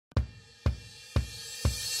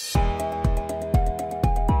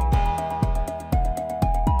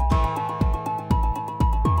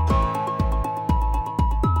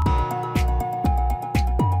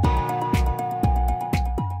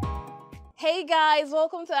Hey guys,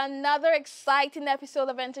 welcome to another exciting episode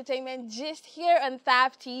of Entertainment Gist here on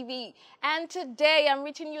Thav TV. And today I'm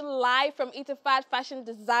reaching you live from Itafat Fashion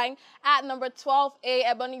Design at number 12A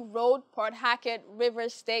Ebony Road, Port Harcourt,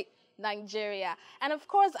 Rivers State, Nigeria. And of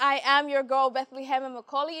course, I am your girl, Bethlehem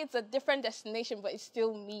McCauley. It's a different destination, but it's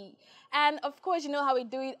still me. And of course, you know how we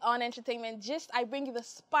do it on Entertainment Gist. I bring you the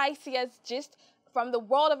spiciest gist from the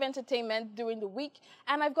world of entertainment during the week,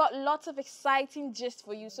 and I've got lots of exciting gist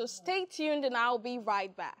for you, so stay tuned and I'll be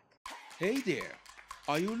right back. Hey there,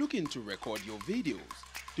 are you looking to record your videos,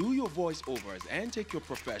 do your voiceovers and take your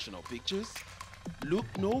professional pictures? Look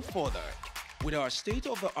no further. With our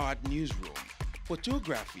state-of-the-art newsroom,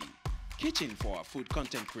 photography, kitchen for our food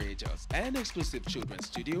content creators and exclusive children's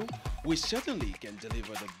studio, we certainly can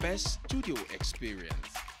deliver the best studio experience.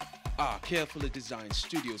 Our carefully designed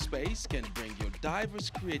studio space can bring your diverse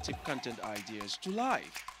creative content ideas to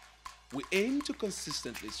life. We aim to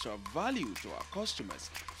consistently serve value to our customers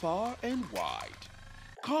far and wide.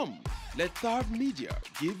 Come, let Thav Media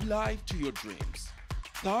give life to your dreams.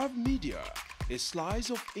 Thav Media, a slice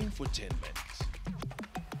of infotainment.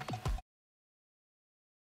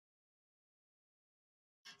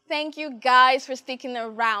 Thank you guys for sticking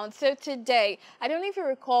around. So today, I don't know if you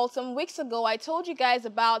recall, some weeks ago I told you guys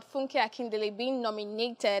about Funke Akindele being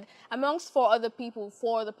nominated amongst 4 other people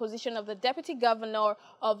for the position of the Deputy Governor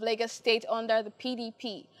of Lagos State under the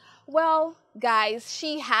PDP. Well, guys,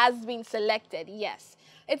 she has been selected, yes.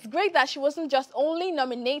 It's great that she wasn't just only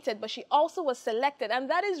nominated, but she also was selected, and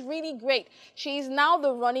that is really great. She is now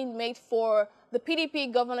the running mate for the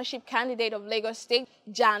PDP governorship candidate of Lagos State,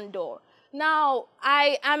 Jandor. Now,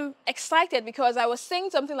 I am excited because I was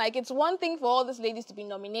saying something like it's one thing for all these ladies to be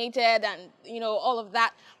nominated and, you know, all of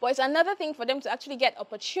that, but it's another thing for them to actually get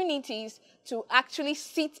opportunities to actually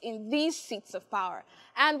sit in these seats of power.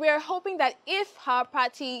 And we're hoping that if her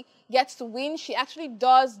party gets to win, she actually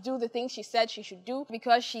does do the things she said she should do,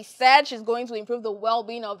 because she said she's going to improve the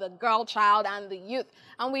well-being of the girl child and the youth.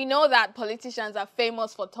 And we know that politicians are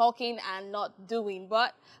famous for talking and not doing,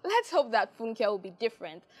 but let's hope that Funke will be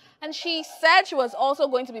different. And she said she was also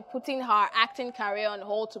going to be putting her acting career on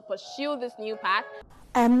hold to pursue this new path.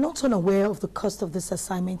 I am not unaware of the cost of this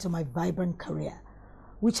assignment to my vibrant career,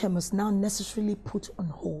 which I must now necessarily put on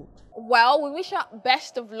hold. Well, we wish her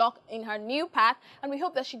best of luck in her new path, and we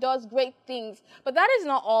hope that she does great things. But that is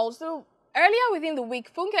not all. So earlier within the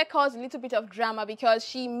week, Funke caused a little bit of drama because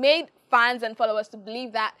she made fans and followers to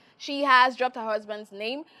believe that she has dropped her husband's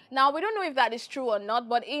name. Now, we don't know if that is true or not,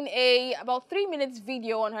 but in a about 3 minutes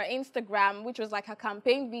video on her Instagram, which was like her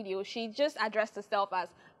campaign video, she just addressed herself as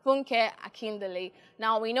Funke Akindele.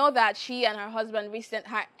 Now, we know that she and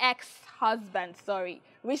her ex-husband,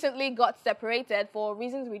 recently got separated for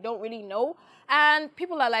reasons we don't really know. And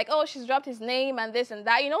people are like, oh, she's dropped his name and this and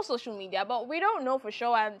that, you know, social media, but we don't know for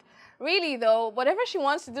sure. And really, though, whatever she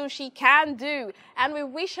wants to do, she can do. And we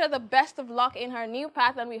wish her the best of luck in her new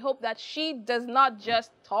path, and we hope that she does not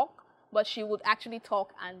just talk, but she would actually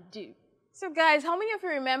talk and do. So, guys, how many of you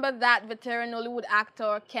remember that veteran Hollywood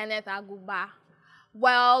actor, Kenneth Aguba?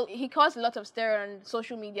 Well, he caused a lot of stir on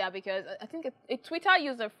social media because I think a Twitter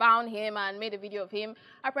user found him and made a video of him.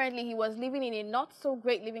 Apparently, he was living in a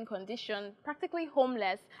not-so-great living condition, practically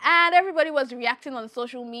homeless. And everybody was reacting on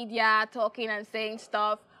social media, talking and saying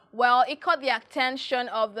stuff. Well, it caught the attention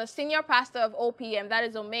of the senior pastor of OPM, that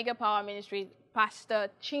is Omega Power Ministry, Pastor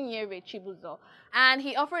Chinyere Chibuzo. And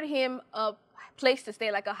he offered him a place to stay,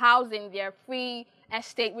 like a house in their free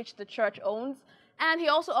estate, which the church owns. And he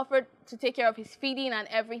also offered to take care of his feeding and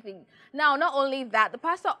everything. Now, not only that, the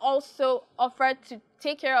pastor also offered to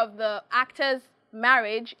take care of the actor's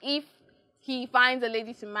marriage if he finds a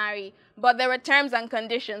lady to marry. But there were terms and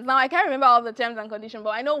conditions. Now, I can't remember all the terms and conditions,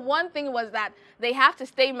 but I know one thing was that they have to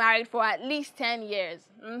stay married for at least 10 years.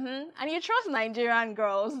 And you trust Nigerian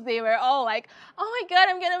girls. They were all like, oh my God,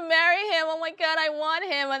 I'm going to marry him. Oh my God, I want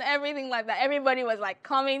him, and everything like that. Everybody was like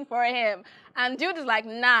coming for him. And dude is like,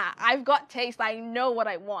 nah, I've got taste. I know what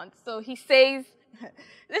I want. So he says,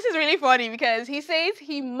 this is really funny because he says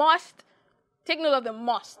he must, take note of the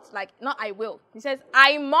must, like not I will. He says,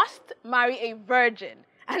 I must marry a virgin.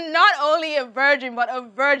 And not only a virgin, but a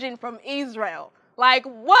virgin from Israel. Like,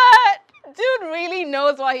 what? Dude really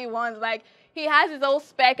knows what he wants. Like, he has his own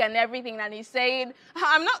spec and everything, and he's saying,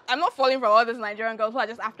 I'm not falling for all these Nigerian girls who are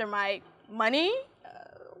just after my money.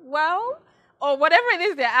 Or whatever it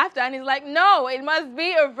is they're after. And he's like, no, it must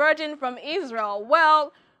be a virgin from Israel.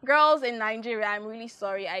 Well, girls in Nigeria, I'm really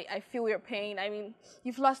sorry. I feel your pain. I mean,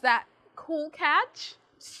 you've lost that cool catch.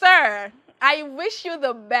 Sir, I wish you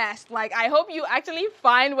the best. Like, I hope you actually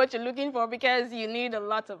find what you're looking for, because you need a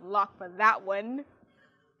lot of luck for that one.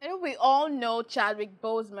 And we all know Chadwick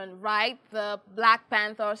Boseman, right? The Black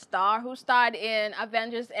Panther star who starred in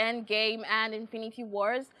Avengers Endgame and Infinity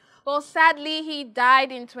Wars. Well, sadly, he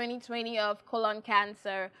died in 2020 of colon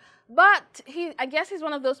cancer. But I guess he's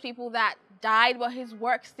one of those people that died, but his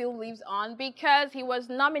work still lives on because he was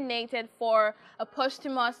nominated for a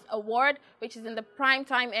posthumous award, which is in the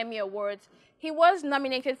Primetime Emmy Awards. He was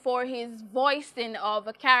nominated for his voicing of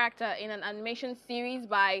a character in an animation series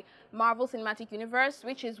by Marvel Cinematic Universe,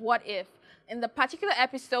 which is What If, in the particular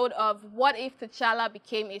episode of What If T'Challa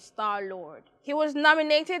Became a Star-Lord. He was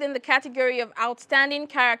nominated in the category of Outstanding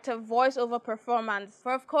Character Voice-Over Performance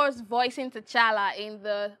for, of course, voicing T'Challa in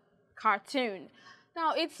the cartoon.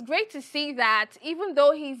 Now, it's great to see that even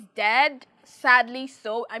though he's dead, sadly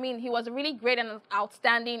so, I mean, he was a really great and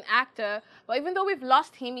outstanding actor, but even though we've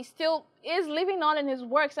lost him, he still is living on in his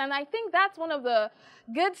works, and I think that's one of the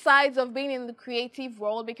good sides of being in the creative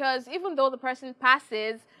role, because even though the person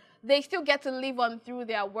passes, they still get to live on through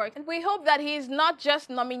their work. And we hope that he's not just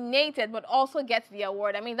nominated, but also gets the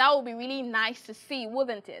award. I mean, that would be really nice to see,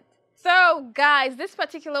 wouldn't it? So, guys, this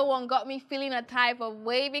particular one got me feeling a type of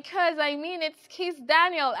way because, I mean, it's Kizz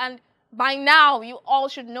Daniel, and by now, you all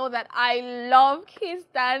should know that I love Kizz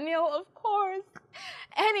Daniel, of course.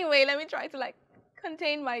 Anyway, let me try to,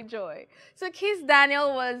 contain my joy. So, Kizz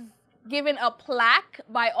Daniel was given a plaque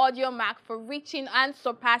by Audiomack for reaching and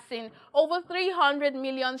surpassing over 300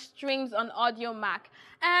 million streams on Audiomack.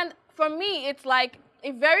 And for me, it's like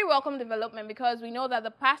a very welcome development because we know that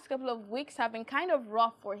the past couple of weeks have been kind of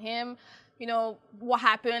rough for him. You know, what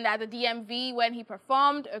happened at the DMV when he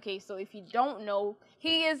performed. Okay, so if you don't know,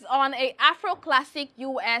 he is on a Afro Classic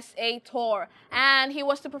USA tour, and he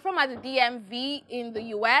was to perform at the DMV in the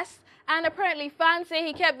US, and apparently fans say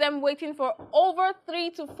he kept them waiting for over 3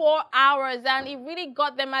 to 4 hours, and it really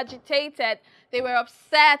got them agitated. They were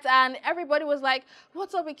upset, and everybody was like,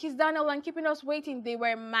 what's up with Kizz Daniel and keeping us waiting? They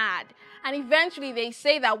were mad. And eventually they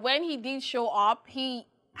say that when he did show up, he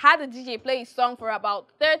had the DJ play his song for about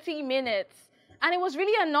 30 minutes. And it was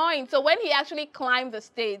really annoying. So when he actually climbed the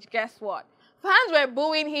stage, guess what? Fans were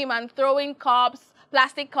booing him and throwing cups,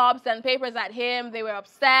 plastic cups and papers at him. They were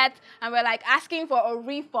upset and were like asking for a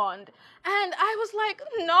refund. And I was like,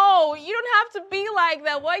 no, you don't have to be like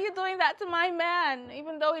that. Why are you doing that to my man?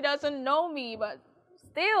 Even though he doesn't know me, but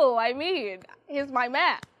still, I mean, he's my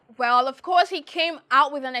man. Well, of course, he came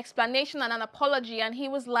out with an explanation and an apology, and he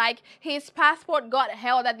was like, his passport got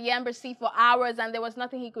held at the embassy for hours and there was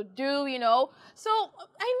nothing he could do, you know. So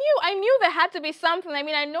I knew there had to be something. I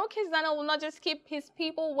mean, I know Kizz Daniel will not just keep his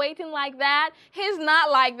people waiting like that. He's not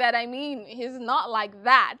like that. I mean, he's not like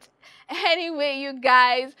that. Anyway, you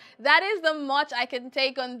guys, that is the much I can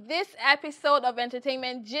take on this episode of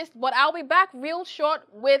Entertainment Gist, but I'll be back real short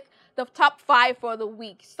with the top 5 for the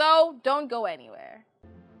week. So don't go anywhere.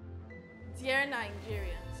 Dear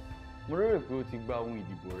Nigerians, mo rò pé o ti gba ohun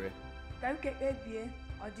ìdìbò rẹ.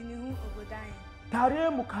 Tare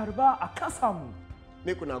mu karba akasamu.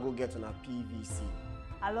 Make una go get on a PVC.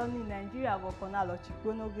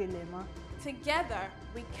 together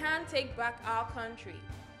we can take back our country.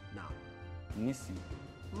 Now. Nisi.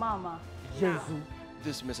 Mama. Jesus.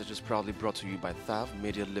 This message is proudly brought to you by Thav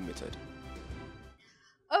Media Limited.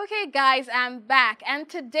 Okay guys, I'm back, and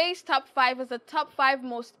today's top 5 is the top 5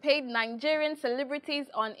 most paid Nigerian celebrities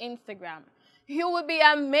on Instagram. You would be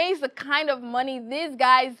amazed the kind of money these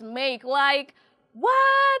guys make. Like,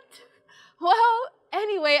 what? Well,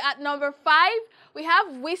 anyway, at number 5, we have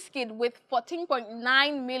Wizkid with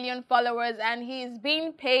 14.9 million followers, and he is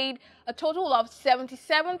being paid a total of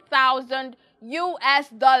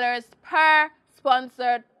 $77,000 per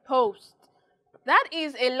sponsored post. That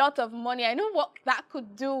is a lot of money. I know what that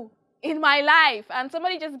could do in my life. And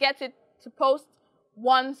somebody just gets it to post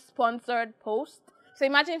one sponsored post. So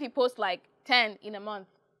imagine if you post like 10 in a month.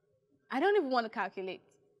 I don't even want to calculate.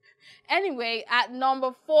 Anyway, at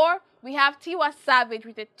number 4, we have Tiwa Savage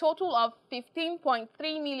with a total of 15.3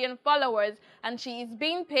 million followers, and she is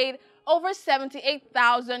being paid over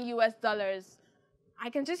 $78,000. I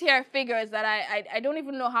can just hear figures that I don't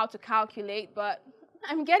even know how to calculate, but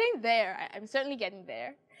I'm getting there. I'm certainly getting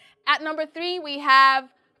there. At number 3, we have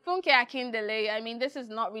Funke Akindele. I mean, this is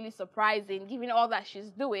not really surprising given all that she's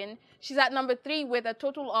doing. She's at number 3 with a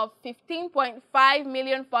total of 15.5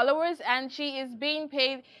 million followers, and she is being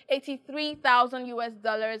paid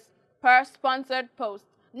 $83,000 per sponsored post.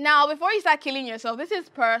 Now, before you start killing yourself, this is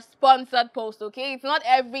per sponsored post, okay? It's not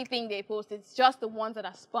everything they post. It's just the ones that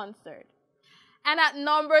are sponsored. And at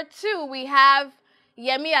number 2, we have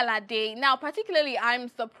Yemi Alade. Now, particularly, I'm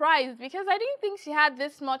surprised because I didn't think she had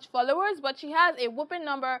this much followers, but she has a whopping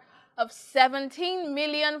number of 17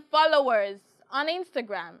 million followers on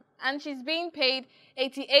Instagram, and she's being paid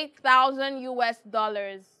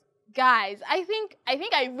 $88,000. Guys, I think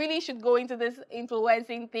I really should go into this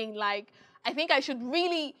influencing thing. Like, I think I should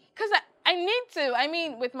really, because I need to. I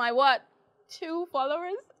mean, with my, what, 2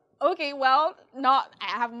 followers? Okay, well, not,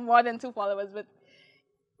 I have more than 2 followers, but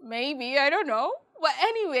maybe, I don't know. But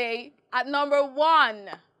anyway, at number 1,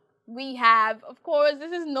 we have, of course,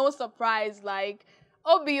 this is no surprise, like,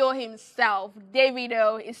 Obio himself,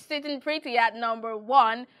 Davido, is sitting pretty at number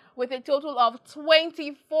 1 with a total of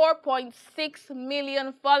 24.6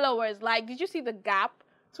 million followers. Like, did you see the gap?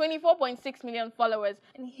 24.6 million followers.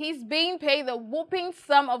 And he's being paid the whooping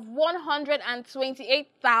sum of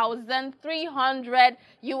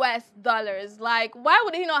 $128,300. Like, why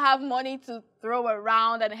would he not have money to throw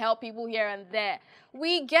around and help people here and there?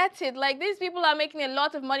 We get it. Like, these people are making a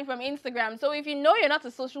lot of money from Instagram. So if you know you're not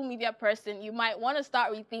a social media person, you might want to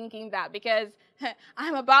start rethinking that, because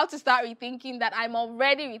I'm about to start rethinking that. I'm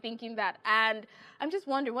already rethinking that. And I'm just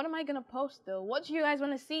wondering, what am I going to post, though? What do you guys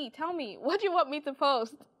want to see? Tell me. What do you want me to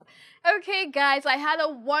post? Okay, guys, I had a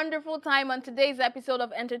wonderful time on today's episode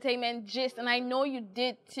of Entertainment Gist, and I know you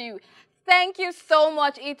did, too. Thank you so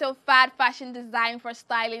much, Ito Fad Fashion Design, for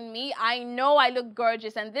styling me. I know I look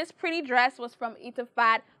gorgeous, and this pretty dress was from Ito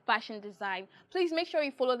Fad Fashion Design. Please make sure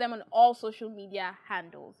you follow them on all social media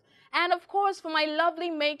handles. And of course, for my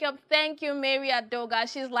lovely makeup, thank you, Mary Adoga.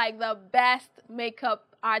 She's like the best makeup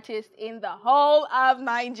artist in the whole of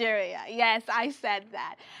Nigeria. Yes, I said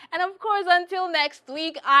that. And of course, until next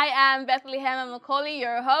week, I am Bethlehem Macaulay,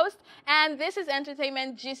 your host, and this is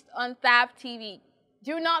Entertainment Gist on Thav TV.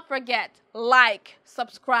 Do not forget, like,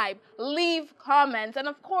 subscribe, leave comments, and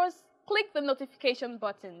of course, click the notification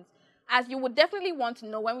buttons, as you would definitely want to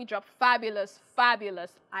know when we drop fabulous,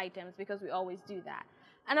 fabulous items, because we always do that.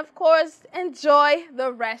 And of course, enjoy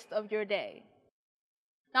the rest of your day.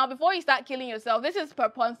 Now, before you start killing yourself, this is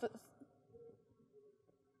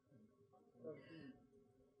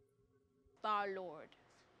Star-Lord.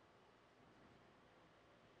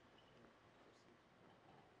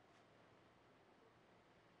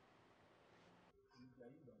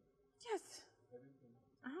 Yes.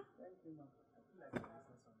 Uh-huh.